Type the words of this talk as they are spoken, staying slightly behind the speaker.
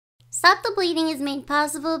Stop the Bleeding is made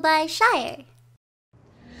possible by Shire.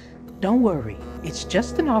 Don't worry, it's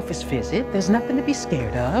just an office visit. There's nothing to be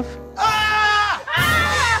scared of. Ah!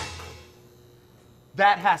 Ah!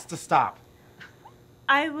 That has to stop.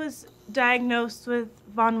 I was diagnosed with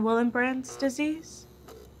von Willebrand's disease.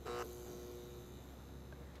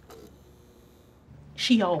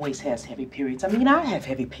 She always has heavy periods. I mean, I have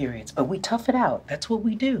heavy periods, but we tough it out. That's what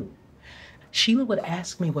we do. Sheila would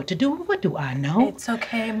ask me what to do. What do I know? It's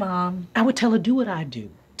okay, Mom. I would tell her, do what I do.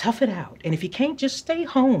 Tough it out. And if you can't, just stay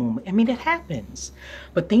home. I mean, it happens.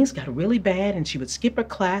 But things got really bad, and she would skip her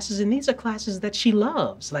classes, and these are classes that she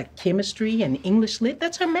loves, like chemistry and English lit.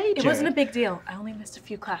 That's her major. It wasn't a big deal. I only missed a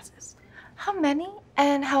few classes. How many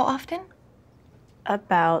and how often?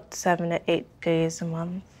 About 7 to 8 days a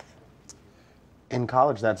month. In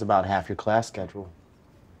college, that's about half your class schedule.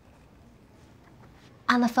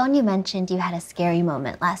 On the phone, you mentioned you had a scary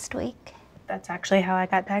moment last week. That's actually how I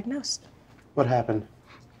got diagnosed. What happened?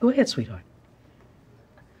 Go ahead, sweetheart.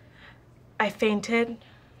 I fainted.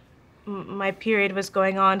 My period was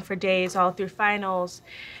going on for days all through finals,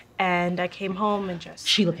 and I came home and just...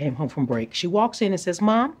 Sheila came home from break. She walks in and says,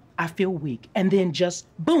 Mom, I feel weak. And then just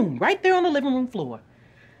boom, right there on the living room floor.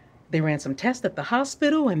 They ran some tests at the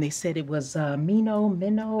hospital, and they said it was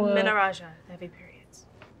menorrhagia, heavy periods.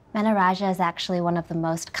 Menorrhagia is actually one of the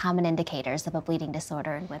most common indicators of a bleeding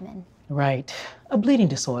disorder in women. Right, a bleeding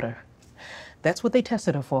disorder. That's what they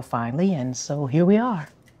tested her for finally, and so here we are.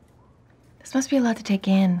 This must be a lot to take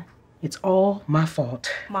in. It's all my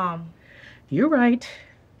fault. Mom. You're right.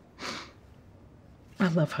 I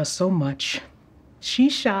love her so much.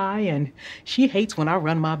 She's shy, and she hates when I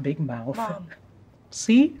run my big mouth. Mom.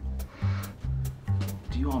 See?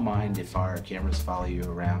 Do you all mind if our cameras follow you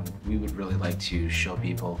around? We would really like to show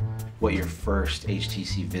people what your first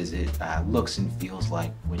HTC visit looks and feels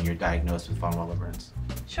like when you're diagnosed with von Willebrand's.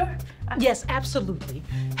 Sure. Yes, absolutely.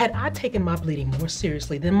 Had I taken my bleeding more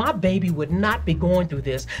seriously, then my baby would not be going through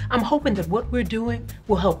this. I'm hoping that what we're doing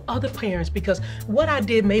will help other parents because what I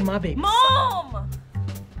did made my baby. Mom!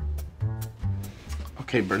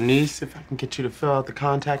 Okay, Bernice, if I can get you to fill out the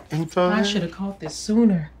contact info. I should have caught this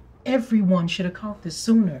sooner. Everyone should have caught this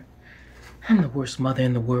sooner. I'm the worst mother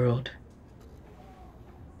in the world.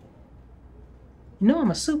 You know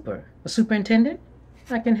I'm a superintendent.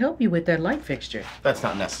 I can help you with that light fixture. That's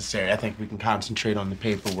not necessary. I think we can concentrate on the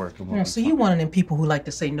paperwork. And Yeah, so you one of them people who like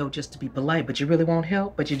to say no just to be polite, but you really won't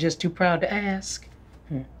help, but you're just too proud to ask.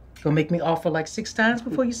 Gonna make me offer like 6 times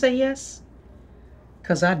before you say yes?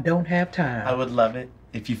 Cause I don't have time. I would love it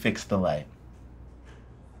if you fixed the light.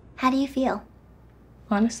 How do you feel?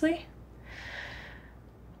 Honestly,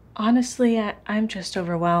 I'm just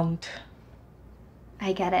overwhelmed.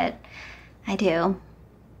 I get it. I do.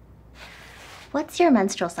 What's your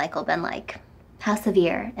menstrual cycle been like? How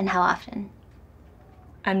severe and how often?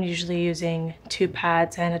 I'm usually using 2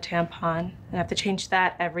 pads and a tampon, and I have to change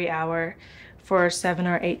that every hour for 7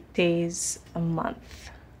 or 8 days a month.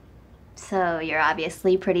 So you're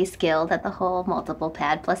obviously pretty skilled at the whole multiple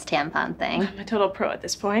pad plus tampon thing. I'm a total pro at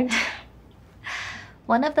this point.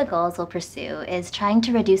 One of the goals we'll pursue is trying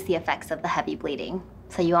to reduce the effects of the heavy bleeding,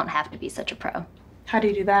 so you won't have to be such a pro. How do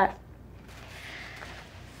you do that?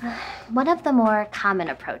 One of the more common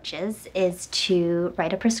approaches is to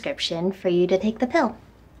write a prescription for you to take the pill.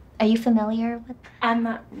 Are you familiar with? I'm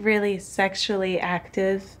not really sexually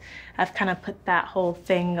active. I've kind of put that whole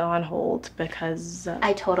thing on hold because...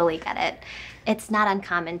 I totally get it. It's not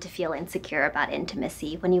uncommon to feel insecure about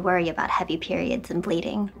intimacy when you worry about heavy periods and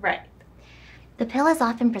bleeding. Right. The pill is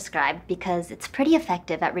often prescribed because it's pretty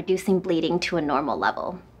effective at reducing bleeding to a normal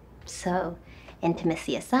level. So,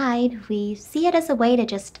 intimacy aside, we see it as a way to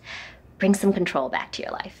just bring some control back to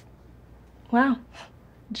your life. Wow.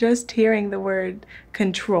 Just hearing the word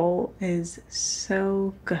control is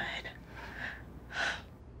so good.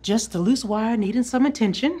 Just a loose wire needing some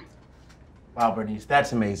attention. Wow, Bernice,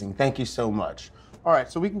 that's amazing. Thank you so much. All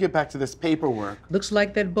right, so we can get back to this paperwork. Looks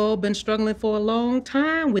like that bulb been struggling for a long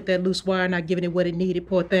time with that loose wire not giving it what it needed,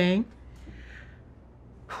 poor thing.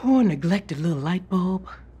 Poor neglected little light bulb.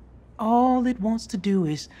 All it wants to do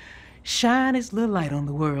is shine its little light on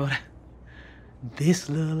the world. This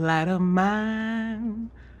little light of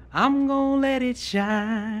mine, I'm gonna let it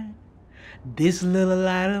shine. This little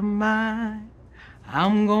light of mine,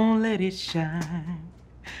 I'm gonna let it shine.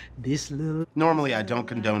 This little... Normally, I don't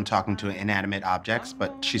condone talking to inanimate objects,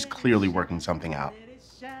 but she's clearly working something out.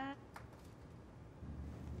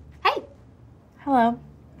 Hey! Hello.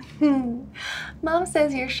 Mom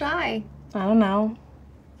says you're shy. I don't know.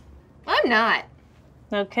 I'm not.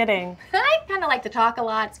 No kidding. I kind of like to talk a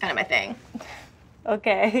lot. It's kind of my thing.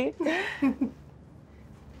 Okay.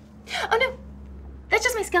 Oh no, that's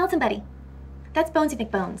just my skeleton buddy. That's Bonesy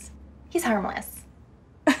McBones. He's harmless.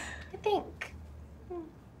 I think.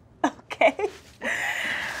 Okay.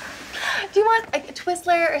 Do you want a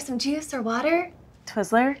Twizzler or some juice or water?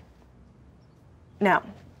 Twizzler? No,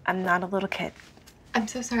 I'm not a little kid. I'm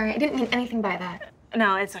so sorry. I didn't mean anything by that.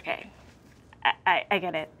 No, it's okay. I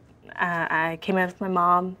get it. I came in with my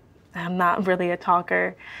mom. I'm not really a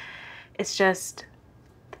talker. It's just,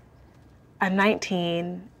 I'm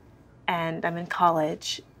 19 and I'm in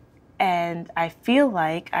college, and I feel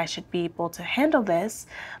like I should be able to handle this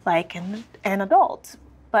like an adult.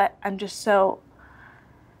 But I'm just so,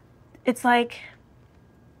 it's like,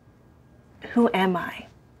 who am I?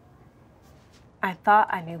 I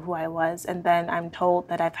thought I knew who I was, and then I'm told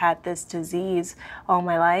that I've had this disease all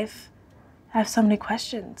my life. I have so many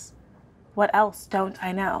questions. What else don't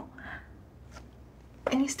I know?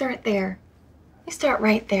 And you start there. You start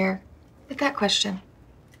right there with that question.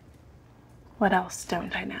 What else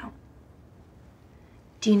don't I know?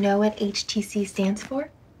 Do you know what HTC stands for?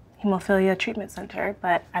 Hemophilia Treatment Center,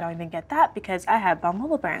 but I don't even get that because I have von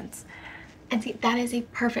Willebrand's. And see, that is a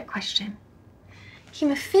perfect question.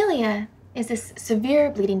 Hemophilia is this severe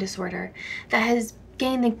bleeding disorder that has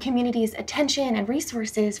gained the community's attention and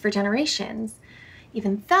resources for generations,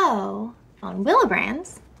 even though von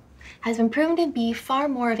Willebrand's has been proven to be far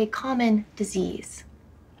more of a common disease.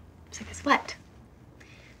 So guess what?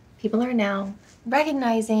 People are now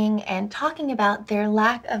recognizing and talking about their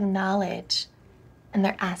lack of knowledge, and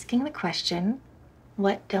they're asking the question,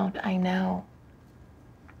 what don't I know?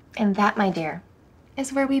 And that, my dear,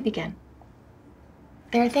 is where we begin.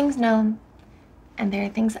 There are things known, and there are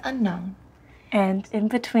things unknown. And in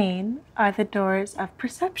between are the doors of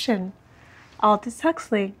perception. Aldous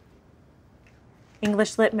Huxley.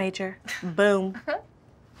 English lit major. Boom.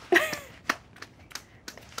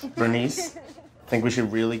 Bernice, I think we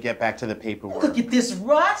should really get back to the paperwork. Look at this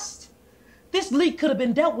rust. This leak could have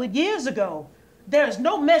been dealt with years ago. There is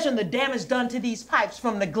no measuring the damage done to these pipes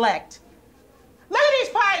from neglect. Look at these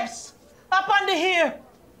pipes up under here,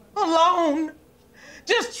 alone.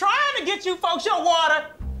 Just trying to get you folks your water.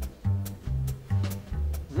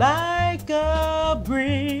 Like a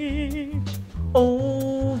bridge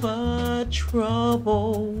over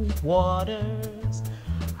troubled waters,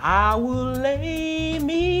 I will lay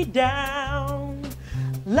me down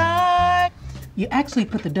like... You actually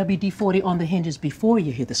put the WD-40 on the hinges before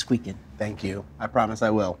you hear the squeaking. Thank you. I promise I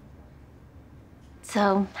will.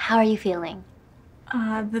 So, how are you feeling?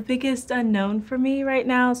 The biggest unknown for me right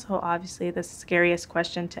now, so obviously the scariest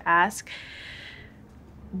question to ask,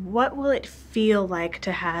 what will it feel like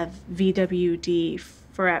to have vWD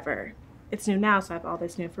forever? It's new now, so I have all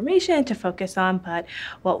this new information to focus on, but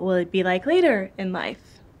what will it be like later in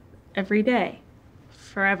life? Every day?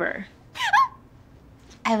 Forever?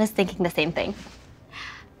 I was thinking the same thing.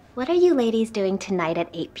 What are you ladies doing tonight at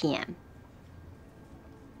 8 p.m.?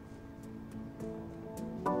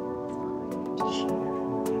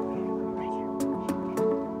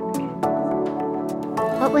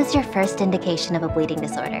 What was your first indication of a bleeding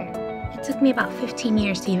disorder? It took me about 15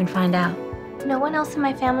 years to even find out. No one else in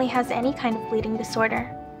my family has any kind of bleeding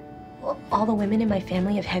disorder. Well, all the women in my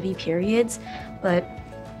family have heavy periods, but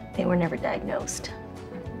they were never diagnosed.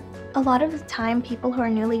 A lot of the time, people who are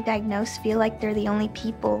newly diagnosed feel like they're the only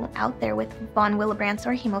people out there with von Willebrand's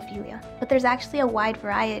or hemophilia. But there's actually a wide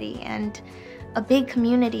variety and a big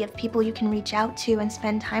community of people you can reach out to and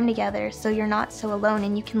spend time together so you're not so alone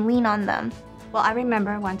and you can lean on them. Well, I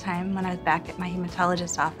remember one time when I was back at my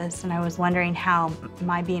hematologist office and I was wondering how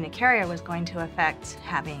my being a carrier was going to affect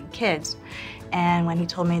having kids. And when he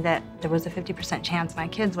told me that there was a 50% chance my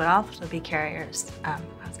kids would also be carriers, I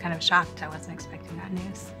was kind of shocked. I wasn't expecting that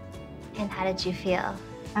news. And how did you feel?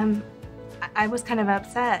 I was kind of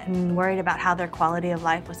upset and worried about how their quality of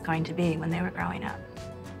life was going to be when they were growing up.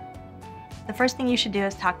 The first thing you should do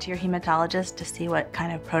is talk to your hematologist to see what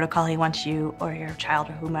kind of protocol he wants you or your child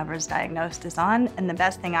or whomever is diagnosed is on. And the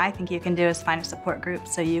best thing I think you can do is find a support group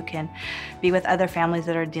so you can be with other families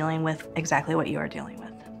that are dealing with exactly what you are dealing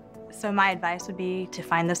with. So my advice would be to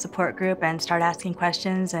find the support group and start asking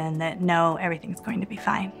questions and that know everything's going to be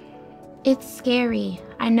fine. It's scary,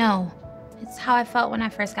 I know. It's how I felt when I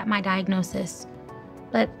first got my diagnosis.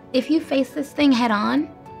 But if you face this thing head on,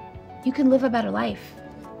 you can live a better life.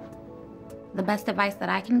 The best advice that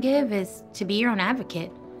I can give is to be your own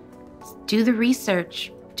advocate. Do the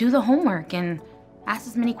research, do the homework, and ask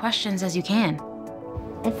as many questions as you can.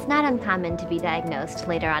 It's not uncommon to be diagnosed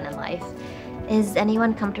later on in life. Is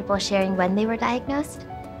anyone comfortable sharing when they were diagnosed?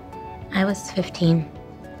 I was 15.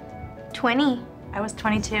 20. I was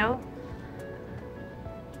 22.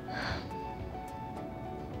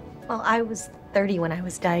 Well, I was 30 when I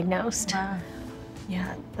was diagnosed. Wow.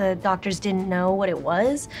 Yeah, the doctors didn't know what it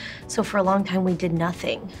was, so for a long time we did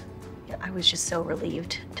nothing. Yeah, I was just so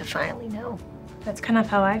relieved to finally know. That's kind of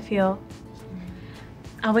how I feel.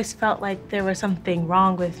 I always felt like there was something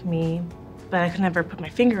wrong with me, but I could never put my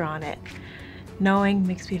finger on it. Knowing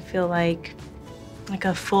makes me feel like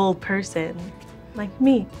a full person, like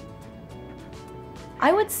me.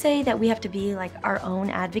 I would say that we have to be like our own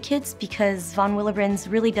advocates because von Willebrand's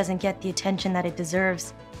really doesn't get the attention that it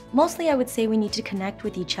deserves. Mostly I would say we need to connect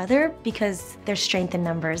with each other because there's strength in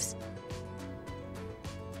numbers.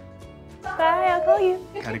 Bye, I'll call you.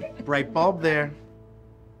 Got a bright bulb there.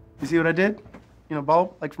 You see what I did? You know,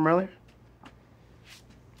 bulb, like from earlier?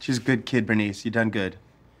 She's a good kid, Bernice. You done good.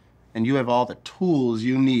 And you have all the tools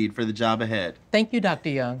you need for the job ahead. Thank you, Dr.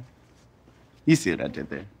 Young. You see what I did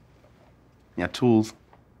there? Yeah, tools.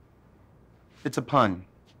 It's a pun.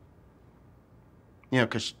 You know,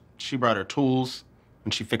 because she brought her tools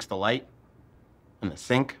when she fixed the light and the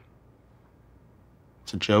sink.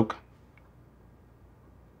 It's a joke.